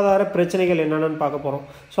பொருளாதார பிரச்சனைகள் என்னென்னு பார்க்க போகிறோம்.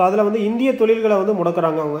 ஸோ அதில் இந்திய தொழில்களை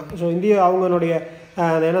முடக்கிறாங்க அவங்க. ஸோ அவங்களுடைய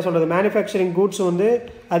என்ன சொல்கிறது, மேனுஃபேக்சரிங் கூட்ஸ்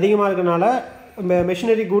அதிகமாக இருக்கனால,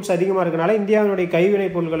 மெஷினரி கூட்ஸ் அதிகமாக இருக்கனால இந்தியாவினுடைய கைவினை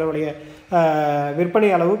பொருட்களுடைய விற்பனை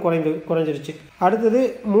அளவு குறைஞ்சிருச்சு. அடுத்தது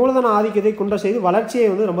மூலதன ஆதிக்கத்தை குன்ற செய்து வளர்ச்சியை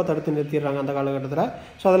ரொம்ப தடுத்து நிறுத்திடுறாங்க அந்த காலகட்டத்தில்.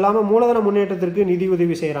 ஸோ அது இல்லாமல் மூலதன முன்னேற்றத்திற்கு நிதி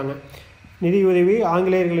உதவி செய்கிறாங்க. நிதி உதவி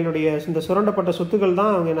ஆங்கிலேயர்களினுடைய இந்த சுரண்டப்பட்ட சொத்துக்கள்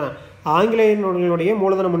தான் அவங்க ஆங்கிலேயர்களுடைய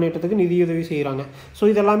மூலதன முன்னேற்றத்துக்கு நிதியுதவி செய்கிறாங்க. ஸோ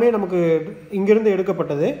இதெல்லாமே நமக்கு இங்கிருந்து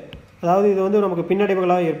எடுக்கப்பட்டது. அதாவது இது நமக்கு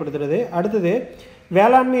பின்னடைவுகளாக ஏற்படுத்துறது. அடுத்தது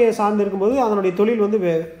வேளாண்மையை சார்ந்து இருக்கும்போது அதனுடைய தொழில்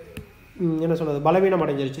என்ன சொல்கிறது, பலவீனம்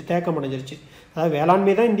அடைஞ்சிருச்சு, தேக்கம் அடைஞ்சிருச்சு. அதாவது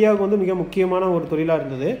வேளாண்மை தான் இந்தியாவுக்கு மிக முக்கியமான ஒரு தொழிலாக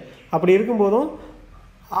இருந்தது. அப்படி இருக்கும்போதும்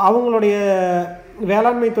அவங்களுடைய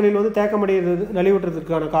வேளாண்மை தொழில் தேக்கமடைகிறது,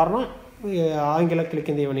 நலிவுற்றதுக்கான காரணம் ஆங்கில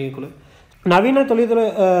கிழக்கிந்திய வணிகக்குழு. நவீன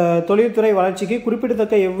தொழில்துறை வளர்ச்சிக்கு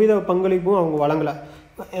குறிப்பிடத்தக்க எவ்வித பங்களிப்பும் அவங்க வழங்கலை.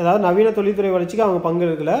 அதாவது நவீன தொழில்துறை வளர்ச்சிக்கு அவங்க பங்கு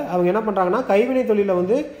இருக்கல. அவங்க என்ன பண்ணுறாங்கன்னா கைவினை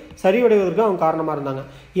தொழிலில் சரிவடைவதற்கு அவங்க காரணமாக இருந்தாங்க.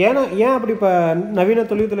 ஏன் அப்படி இப்போ நவீன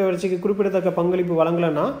தொழில்துறை வளர்ச்சிக்கு குறிப்பிடத்தக்க பங்களிப்பு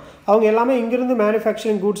வழங்கலைன்னா அவங்க எல்லாமே இங்கேருந்து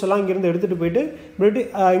மேனுஃபேக்சரிங் கூட்ஸ் எல்லாம் இங்கேருந்து எடுத்துகிட்டு போயிட்டு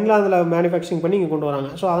இங்கிலாந்தில் மேனுஃபேக்சரிங் பண்ணி இங்கே கொண்டு வராங்க.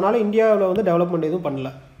 ஸோ அதனால் இந்தியாவில் டெவலப்மெண்ட் எதுவும்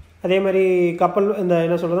பண்ணல. அதே மாதிரி கப்பல்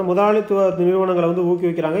என்ன சொல்கிறது, முதலாளித்துவ நிறுவனங்களை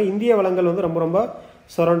ஊக்குவிக்கிறாங்க. இந்திய வளங்கள் ரொம்ப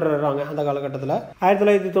சுரண்டுறாங்க அந்த காலகட்டத்தில்.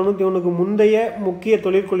 1991 முந்தைய முக்கிய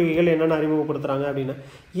தொழிற்கொள்கைகள் என்னென்ன அறிமுகப்படுத்துகிறாங்க அப்படின்னு.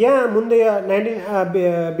 ஏன் முந்தைய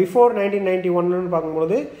பிஃபோர் 1991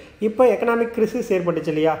 பார்க்கும்போது இப்போ எக்கனாமிக் கிரைசிஸ்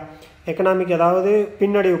ஏற்பட்டுச்சு இல்லையா. எக்கனாமிக் அதாவது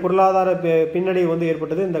பின்னடைவு, பொருளாதார பின்னடைவு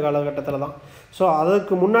ஏற்பட்டது இந்த காலகட்டத்தில் தான். ஸோ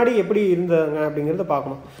அதற்கு முன்னாடி எப்படி இருந்தாங்க அப்படிங்கிறத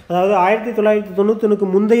பார்க்கணும். அதாவது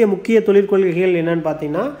 1991 முந்தைய முக்கிய தொழிற்கொள்கைகள் என்னென்னு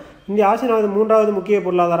பார்த்தீங்கன்னா இந்திய ஆசியாவது 3வது முக்கிய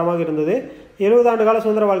பொருளாதாரமாக இருந்தது. 70 ஆண்டு கால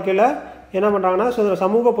சுதந்திர வாழ்க்கையில் என்ன பண்ணுறாங்கன்னா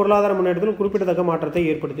சமூக பொருளாதார முன்னேற்றத்தில் குறிப்பிடத்தக்க மாற்றத்தை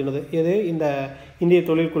ஏற்படுத்தினது எது, இந்த இந்திய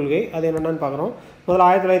தொழிற்கொள்கை. அது என்னென்னு பார்க்குறோம். முதல்ல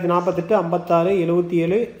 1948, 56, 77,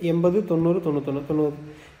 80, 90, 91,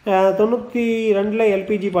 92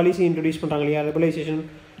 எல்பிஜி பாலிசி இன்ட்ரடியூஸ் பண்ணுறாங்க இல்லையா. லிபரலைசேஷன்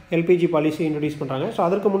எல்பிஜி பாலிசி இன்ட்ரடியூஸ் பண்ணுறாங்க. ஸோ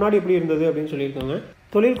அதற்கு முன்னாடி எப்படி இருந்தது அப்படின்னு சொல்லியிருக்காங்க.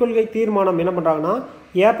 தொழிற்கொள்கை தீர்மானம் என்ன பண்ணுறாங்கன்னா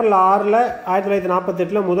ஏப்ரல் 6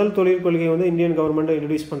 1948 முதல் தொழிற்கொள்கை இந்தியன் கவர்மெண்ட்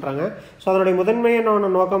இன்ட்ரடியூஸ் பண்ணுறாங்க. ஸோ அதனுடைய முதன்மையான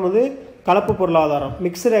நோக்கம் கலப்பு பொருளாதாரம்,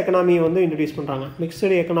 மிக்சடு எக்கனாமியை இன்ட்ரடியூஸ் பண்ணுறாங்க.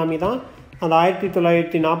 மிக்சடு எக்கனாமி தான் அந்த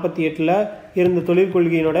 1948 இருந்த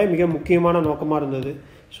தொழிற்கொள்கையினோட மிக முக்கியமான நோக்கமாக இருந்தது.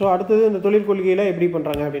 ஸோ அடுத்தது இந்த தொழிற்கொள்கையில் எப்படி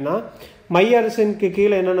பண்ணுறாங்க அப்படின்னா மைய அரசினுக்கு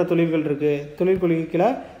கீழே என்னென்ன தொழில்கள் இருக்குது, தொழிற்கொள்கை கீழே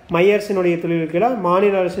மைய அரசினுடைய தொழில் கீழே,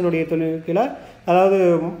 மாநில அரசினுடைய தொழில் கீழே, அதாவது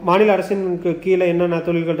மாநில அரசினுக்கு கீழே என்னென்ன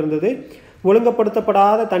தொழில்கள் இருந்தது,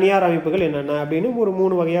 ஒழுங்குபடுத்தப்படாத தனியார் அமைப்புகள் என்னென்ன அப்படின்னு ஒரு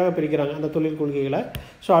 3 வகையாக பிரிக்கிறாங்க அந்த தொழில் கொள்கைகளை.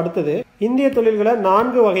 ஸோ அடுத்தது இந்திய தொழில்களை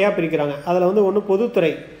 4 வகையாக பிரிக்கிறாங்க. அதில் ஒன்று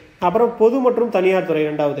பொதுத்துறை, அப்புறம் பொது மற்றும் தனியார் துறை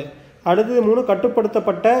 2வது, அடுத்தது 3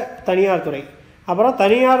 கட்டுப்படுத்தப்பட்ட தனியார் துறை, அப்புறம்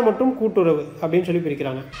தனியார் மற்றும் கூட்டுறவு அப்படின்னு சொல்லி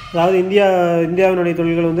பிரிக்கிறாங்க. அதாவது இந்தியாவினுடைய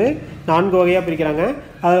தொழில்கள் 4 வகையாக பிரிக்கிறாங்க.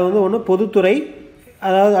 அதில் ஒன்று பொதுத்துறை,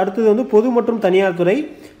 அதாவது அடுத்தது பொது மற்றும் தனியார் துறை,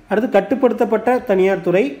 அடுத்து கட்டுப்படுத்தப்பட்ட தனியார்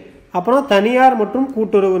துறை, அப்புறம் தனியார் மற்றும்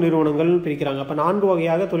கூட்டுறவு நிறுவனங்கள் பிரிக்கிறாங்க. அப்போ 4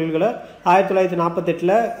 வகையாக தொழில்களை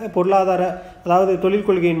 1948 பொருளாதார அதாவது தொழில்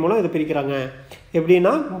கொள்கையின் மூலம் இது பிரிக்கிறாங்க.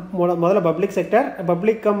 எப்படின்னா முதல்ல public sector,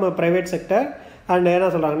 public come private sector and என்ன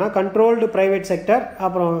சொல்கிறாங்கன்னா கண்ட்ரோல்டு ப்ரைவேட் செக்டர்,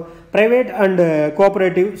 அப்புறம் ப்ரைவேட் அண்டு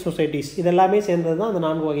கோஆப்ரேட்டிவ் சொசைட்டிஸ், இதெல்லாமே சேர்ந்தது தான் அந்த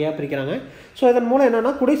 4 வகையாக பிரிக்கிறாங்க. ஸோ இதன் மூலம்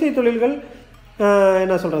என்னென்னா குடிசை தொழில்கள்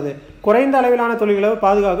என்ன சொல்கிறது குறைந்த அளவிலான தொழில்களை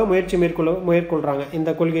பாதுகாக்க மேற்கொள்கிறாங்க இந்த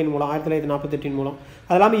கொள்கையின் மூலம் 1948 மூலம்.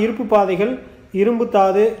 அது இல்லாமல் இருப்பு பாதைகள், இரும்பு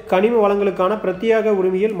தாது, கனிம வளங்களுக்கான பிரத்யேக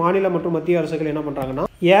உரிமையில் மாநில மற்றும் மத்திய அரசுகள் என்ன பண்ணுறாங்கன்னா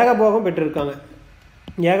ஏகபோகம் பெற்றிருக்காங்க.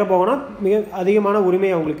 ஏகபோகம்னா மிக அதிகமான உரிமை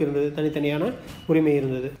அவங்களுக்கு இருந்தது, தனித்தனியான உரிமை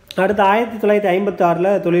இருந்தது. அடுத்து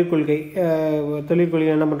 1956 தொழிற்கொள்கை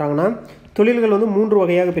என்ன பண்ணுறாங்கன்னா தொழில்கள் வந்து 3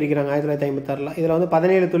 வகையாக பிரிக்கிறாங்க 1956. இதில் வந்து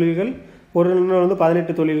 17 தொழில்கள், இன்னொன்று வந்து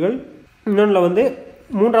 18 தொழில்கள், இன்னொன்றில் வந்து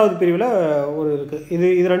 3வது பிரிவில் ஒரு இருக்குது.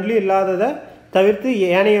 இது ரெண்டுலேயும் இல்லாததை தவிர்த்து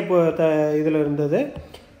ஏனைய இதில் இருந்தது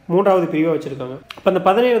 3வது பிரிவாக வச்சுருக்காங்க. இப்போ அந்த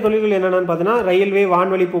 17 தொழில்கள் என்னென்னு பார்த்தீங்கன்னா ரயில்வே,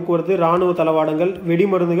 வான்வழி போக்குவரத்து, இராணுவ தளவாடங்கள்,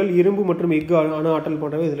 வெடிமருந்துகள், இரும்பு மற்றும் எஃகு அணு ஆற்றல்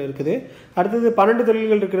போன்றவை இதில் இருக்குது. அடுத்தது 12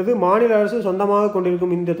 தொழில்கள் இருக்கிறது. மாநில அரசு சொந்தமாக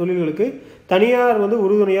கொண்டிருக்கும் இந்த தொழில்களுக்கு தனியார் வந்து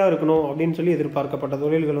உறுதுணையாக இருக்கணும் அப்படின்னு சொல்லி எதிர்பார்க்கப்பட்ட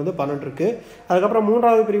தொழில்கள் வந்து 12 இருக்குது. அதுக்கப்புறம்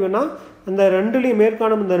 3வது பிரிவுனா அந்த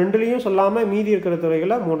மேற்காணும் இந்த ரெண்டுலேயும் சொல்லாமல் மீதி இருக்கிற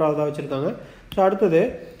துறைகளை 3வதாக வச்சுருக்காங்க. ஸோ அடுத்தது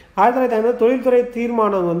 1950 தொழில்துறை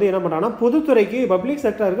தீர்மானம் வந்து என்ன பண்ணுறாங்கன்னா பொதுத்துறைக்கு, பப்ளிக்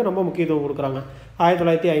செக்டருக்கு ரொம்ப முக்கியத்துவம் கொடுக்குறாங்க.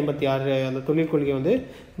 1956 அந்த தொழில் கொள்கை வந்து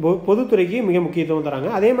பொதுத்துறைக்கு மிக முக்கியத்துவம் தராங்க.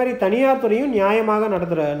 அதே மாதிரி தனியார் துறையும் நியாயமாக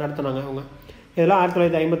நடத்தினாங்க அவங்க. இதெல்லாம்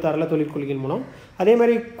 1956 தொழிற்கொள்கையின் மூலம். அதே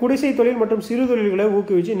மாதிரி குடிசை தொழில் மற்றும் சிறு தொழில்களை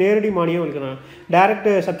ஊக்குவிச்சு நேரடி மானியம் அளிக்கிறாங்க,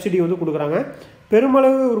 டைரக்ட் சப்சிடி வந்து கொடுக்குறாங்க.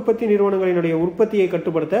 பெருமளவு உற்பத்தி நிறுவனங்களினுடைய உற்பத்தியை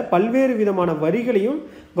கட்டுப்படுத்த பல்வேறு விதமான வரிகளையும்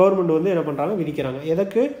கவர்மெண்ட் வந்து என்ன பண்ணுறாங்க விதிக்கிறாங்க.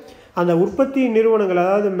 எதற்கு அந்த உற்பத்தி நிறுவனங்கள்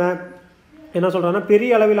அதாவது என்ன சொல்கிறாங்கன்னா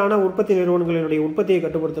பெரிய அளவிலான உற்பத்தி நிறுவனங்களினுடைய உற்பத்தியை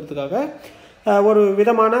கட்டுப்படுத்துறதுக்காக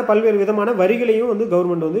பல்வேறு விதமான வரிகளையும் வந்து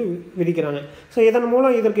கவர்மெண்ட் வந்து விதிக்கிறாங்க. ஸோ இதன்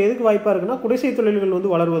மூலம் இதற்கு எதுக்கு வாய்ப்பாக இருக்குன்னா குடிசை தொழில்கள்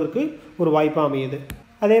வந்து வளர்வதற்கு ஒரு வாய்ப்பாக அமையுது.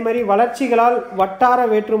 அதே மாதிரி வளர்ச்சிகளால் வட்டார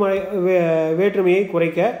வேற்றுமையை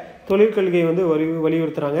குறைக்க தொழிற்கொள்கையை வந்து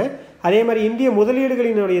வலியுறுத்துகிறாங்க. அதே மாதிரி இந்திய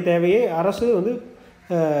முதலீடுகளினுடைய தேவையை அரசு வந்து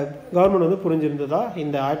கவர்மெண்ட் வந்து புரிஞ்சிருந்ததா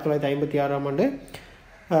இந்த 1956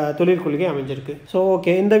 தொழிற்கொள்கை அமைஞ்சிருக்கு. ஸோ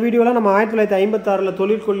ஓகே, இந்த வீடியோவில் நம்ம 1956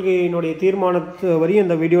 தொழிற்கொள்கையினுடைய தீர்மானத்து வரையும்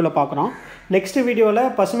இந்த வீடியோவில் பார்க்குறோம். நெக்ஸ்ட்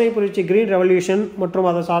வீடியோவில் பசுமை புரட்சி, கிரீன் ரெவல்யூஷன் மற்றும்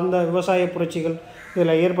அதை சார்ந்த விவசாய புரட்சிகள்,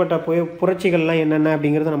 இதில் ஏற்பட்ட புரட்சிகள்லாம் என்னென்ன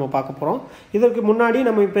அப்படிங்கிறத நம்ம பார்க்க போகிறோம். இதற்கு முன்னாடி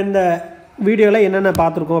நம்ம இப்போ இந்த வீடியோவில் என்னென்ன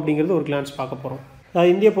பார்த்துருக்கோம் அப்படிங்கிறது ஒரு கிளான்ஸ் பார்க்க போகிறோம்.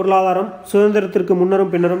 இந்திய பொருளாதாரம் சுதந்திரத்திற்கு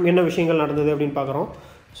முன்னரும் பின்னரும் என்ன விஷயங்கள் நடந்தது அப்படின்னு பார்க்குறோம்.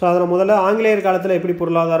 ஸோ அதில் முதல்ல ஆங்கிலேயர் காலத்தில் எப்படி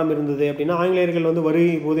பொருளாதாரம் இருந்தது அப்படின்னா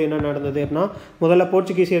வருகை போது என்ன நடந்தது அப்படின்னா முதல்ல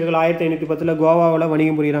போர்ச்சுகீசியர்கள் 1510 கோவாவில்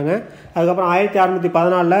வணிகம் புரிகிறாங்க. அதுக்கப்புறம்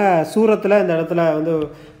 1614 சூரத்தில் இந்த இடத்துல வந்து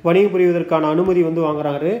வணிகம் புரிவதற்கான அனுமதி வந்து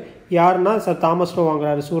வாங்குறாரு. யாருன்னா தாமஸ் ரோ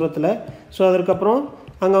வாங்குறாரு சூரத்தில். ஸோ அதற்கப்புறம்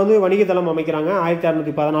அங்கே வந்து வணிகத்தளம் அமைக்கிறாங்க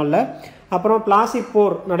 1614. அப்புறம் பிளாசி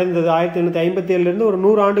போர் நடந்தது 1857 ஒரு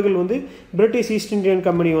 100 ஆண்டுகள் வந்து பிரிட்டிஷ் ஈஸ்ட் இந்தியன்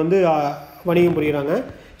கம்பெனி வந்து வணிகம் புரிகிறாங்க.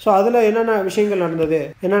 ஸோ அதில் என்னென்ன விஷயங்கள் நடந்தது,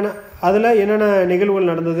 என்னென்ன நிகழ்வுகள்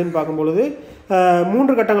நடந்ததுன்னு பார்க்கும்பொழுது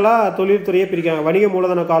 3 கட்டங்களாக தொழில்துறையை பிரிக்கிறாங்க. வணிக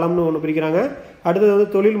மூலதன காலம்னு ஒன்று பிரிக்கிறாங்க, அடுத்தது வந்து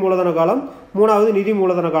தொழில் மூலதன காலம், 3வது நிதி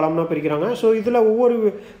மூலதன காலம்னு பிரிக்கிறாங்க. ஸோ இதில் ஒவ்வொரு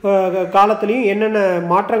காலத்துலேயும் என்னென்ன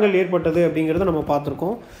மாற்றங்கள் ஏற்பட்டது அப்படிங்கிறத நம்ம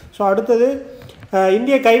பார்த்துருக்கோம். ஸோ அடுத்தது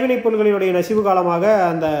இந்திய கைவினைப் பொருட்களினுடைய நசிவு காலமாக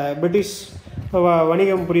அந்த பிரிட்டிஷ்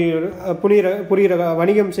வணிகம் புரிகிற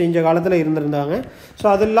வணிகம் செஞ்ச காலத்தில் இருந்திருந்தாங்க. ஸோ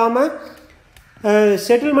அது இல்லாமல்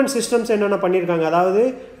செட்டில்மெண்ட் சிஸ்டம்ஸ் என்னென்ன பண்ணியிருக்காங்க, அதாவது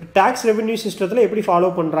டேக்ஸ் ரெவென்யூ சிஸ்டத்தில் எப்படி ஃபாலோ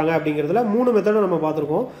பண்ணுறாங்க அப்படிங்கிறதுல 3 மெத்தடை நம்ம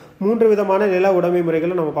பார்த்துருக்கோம். 3 விதமான நில உடைமை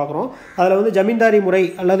முறைகளை நம்ம பார்க்குறோம். அதில் வந்து ஜமீன்தாரி முறை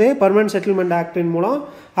அல்லது பர்மனன்ட் செட்டில்மெண்ட் ஆக்டின் மூலம்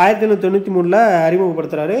 1893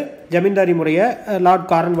 அறிமுகப்படுத்துகிறாரு ஜமீன்தாரி முறையை லார்ட்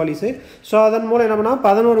கார்ன்வாலிஸு. ஸோ அதன் மூலம் என்ன பண்ணால்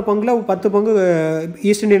 11 பங்கில் 10 பங்கு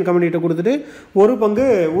ஈஸ்ட் இந்தியன் கம்பெனிகிட்ட கொடுத்துட்டு 1 பங்கு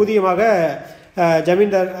ஊதியமாக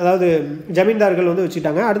ஜமீன்தார்கள் வந்து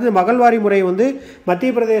வச்சுட்டாங்க. அடுத்து மகள்வாரி முறை வந்து மத்திய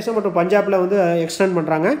பிரதேசம் மற்றும் பஞ்சாபில் வந்து எக்ஸ்டெண்ட்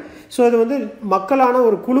பண்ணுறாங்க. ஸோ இது வந்து மக்களான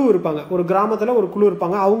ஒரு குழு இருப்பாங்க, ஒரு கிராமத்தில் ஒரு குழு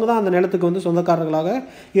இருப்பாங்க, அவங்க தான் அந்த நிலத்துக்கு வந்து சொந்தக்காரர்களாக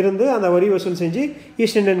இருந்து அந்த வரி வசூல் செஞ்சு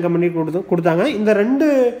ஈஸ்ட் இந்தியன் கம்பெனி கொடுத்தாங்க. இந்த 2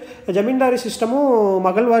 ஜமீன்தாரி சிஸ்டமும்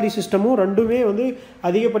மகள்வாரி சிஸ்டமும் ரெண்டுமே வந்து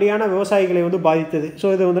அதிகப்படியான விவசாயிகளை வந்து பாதித்தது.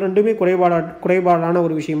 ஸோ இது வந்து ரெண்டுமே குறைபாடான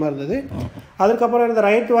ஒரு விஷயமா இருந்தது. அதுக்கப்புறம் இந்த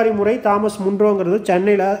ரயத்வாரி முறை தாமஸ் முன்ரோங்கிறது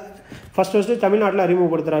சென்னையில் ஃபஸ்ட்டு தமிழ்நாட்டில்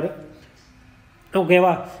அறிமுகப்படுத்துகிறாரு.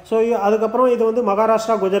 ஓகேவா? ஸோ அதுக்கப்புறம் இது வந்து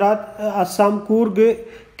மகாராஷ்டிரா, குஜராத், அஸ்ஸாம், கூர்கு,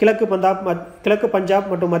 கிழக்கு பஞ்சாப்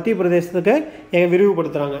மற்றும் மத்திய பிரதேசத்துக்கு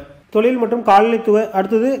விரிவுபடுத்துகிறாங்க. தொழில் மற்றும்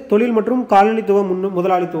காலனித்துவ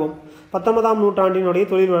முதலாளித்துவம் 19ஆம் நூற்றாண்டினுடைய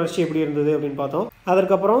தொழில் வளர்ச்சி எப்படி இருந்தது அப்படின்னு பார்த்தோம்.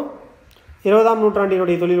 அதற்கப்புறம் 20ஆம்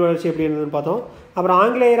நூற்றாண்டினுடைய தொழில் வளர்ச்சி எப்படி இருந்ததுன்னு பார்த்தோம். அப்புறம்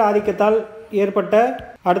ஆங்கிலேயர் ஆதிக்கத்தால் ஏற்பட்ட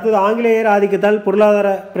அடுத்தது ஆங்கிலேயர் ஆதிக்கத்தால் பொருளாதார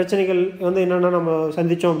பிரச்சனைகள் வந்து என்னென்னா நம்ம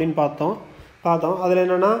சந்தித்தோம் அப்படின்னு பார்த்தோம். அதில்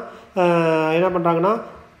என்னென்னா என்ன பண்ணுறாங்கன்னா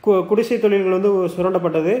குடிசை தொழில்கள் வந்து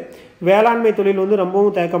சுரண்டப்பட்டது. வேளாண்மை தொழில் வந்து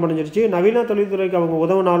ரொம்பவும் தேக்கமடைஞ்சிருச்சு. நவீன தொழில்துறைக்கு அவங்க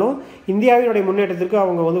உதவினாலும் இந்தியாவினுடைய முன்னேற்றத்திற்கு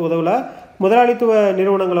அவங்க வந்து உதவலை. முதலாளித்துவ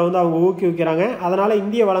நிறுவனங்களை வந்து அவங்க ஊக்குவிக்கிறாங்க. அதனால்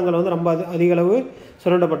இந்திய வளங்கள் வந்து ரொம்ப அதிகளவு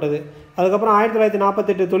சுரண்டப்பட்டது. அதுக்கப்புறம்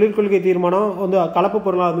 1948 தொழில் கொள்கை தீர்மானம் வந்து கலப்பு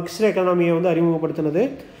பொருளாதார மிக்ஸ்டு எக்கனாமியை வந்து அறிமுகப்படுத்தினது.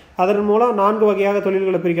 அதன் மூலம் 4 வகையாக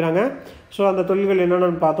தொழில்களை பிரிக்கிறாங்க. ஸோ அந்த தொழில்கள்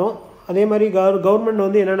என்னென்னு பார்த்தோம். அதே மாதிரி கவர்மெண்ட்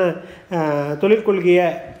வந்து என்னென்ன தொழில் கொள்கையை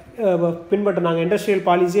பின்பற்றினாங்க, இண்டஸ்ட்ரியல்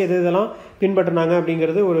பாலிசி இதெல்லாம் பின்பற்றினாங்க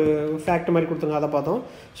அப்படிங்கிறது ஒரு ஃபேக்ட் மாதிரி கொடுத்துருங்க, அதை பார்த்தோம்.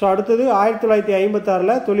 ஸோ அடுத்தது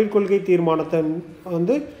 1956 தொழிற்கொள்கை தீர்மானத்தை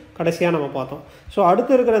வந்து கடைசியாக நம்ம பார்த்தோம். ஸோ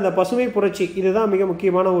அடுத்து இருக்கிற இந்த பசுமை புரட்சி இதுதான் மிக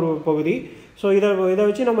முக்கியமான ஒரு பகுதி. ஸோ இதை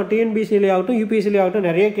வச்சு நம்ம டிஎன்பிஎஸ்சிலே ஆகட்டும் யூபிஎஸ்சிலே ஆகட்டும்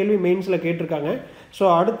நிறைய கேள்வி மெயின்ஸில் கேட்டிருக்காங்க. ஸோ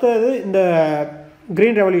அடுத்தது இந்த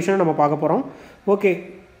க்ரீன் ரெவல்யூஷனை நம்ம பார்க்க போகிறோம். ஓகே,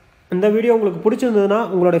 இந்த வீடியோ உங்களுக்கு பிடிச்சிருந்ததுன்னா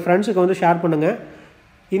உங்களுடைய ஃப்ரெண்ட்ஸுக்கு வந்து ஷேர் பண்ணுங்கள்.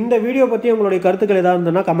 இந்த வீடியோ பற்றி உங்களுடைய கருத்துக்கள் எதாவது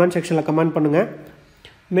இருந்ததுன்னா கமெண்ட் செக்ஷனில் கமெண்ட் பண்ணுங்கள்.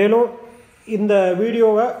 மேலும் இந்த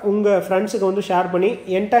வீடியோவை உங்கள் ஃப்ரெண்ட்ஸுக்கு வந்து ஷேர் பண்ணி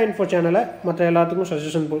TNPSC சேனலை மற்ற எல்லாத்துக்கும்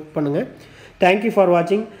சஜஷன் பண்ணுங்கள். தேங்க்யூ ஃபார்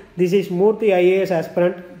வாட்சிங். This is Murthy IAS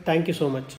aspirant. Thank you so much.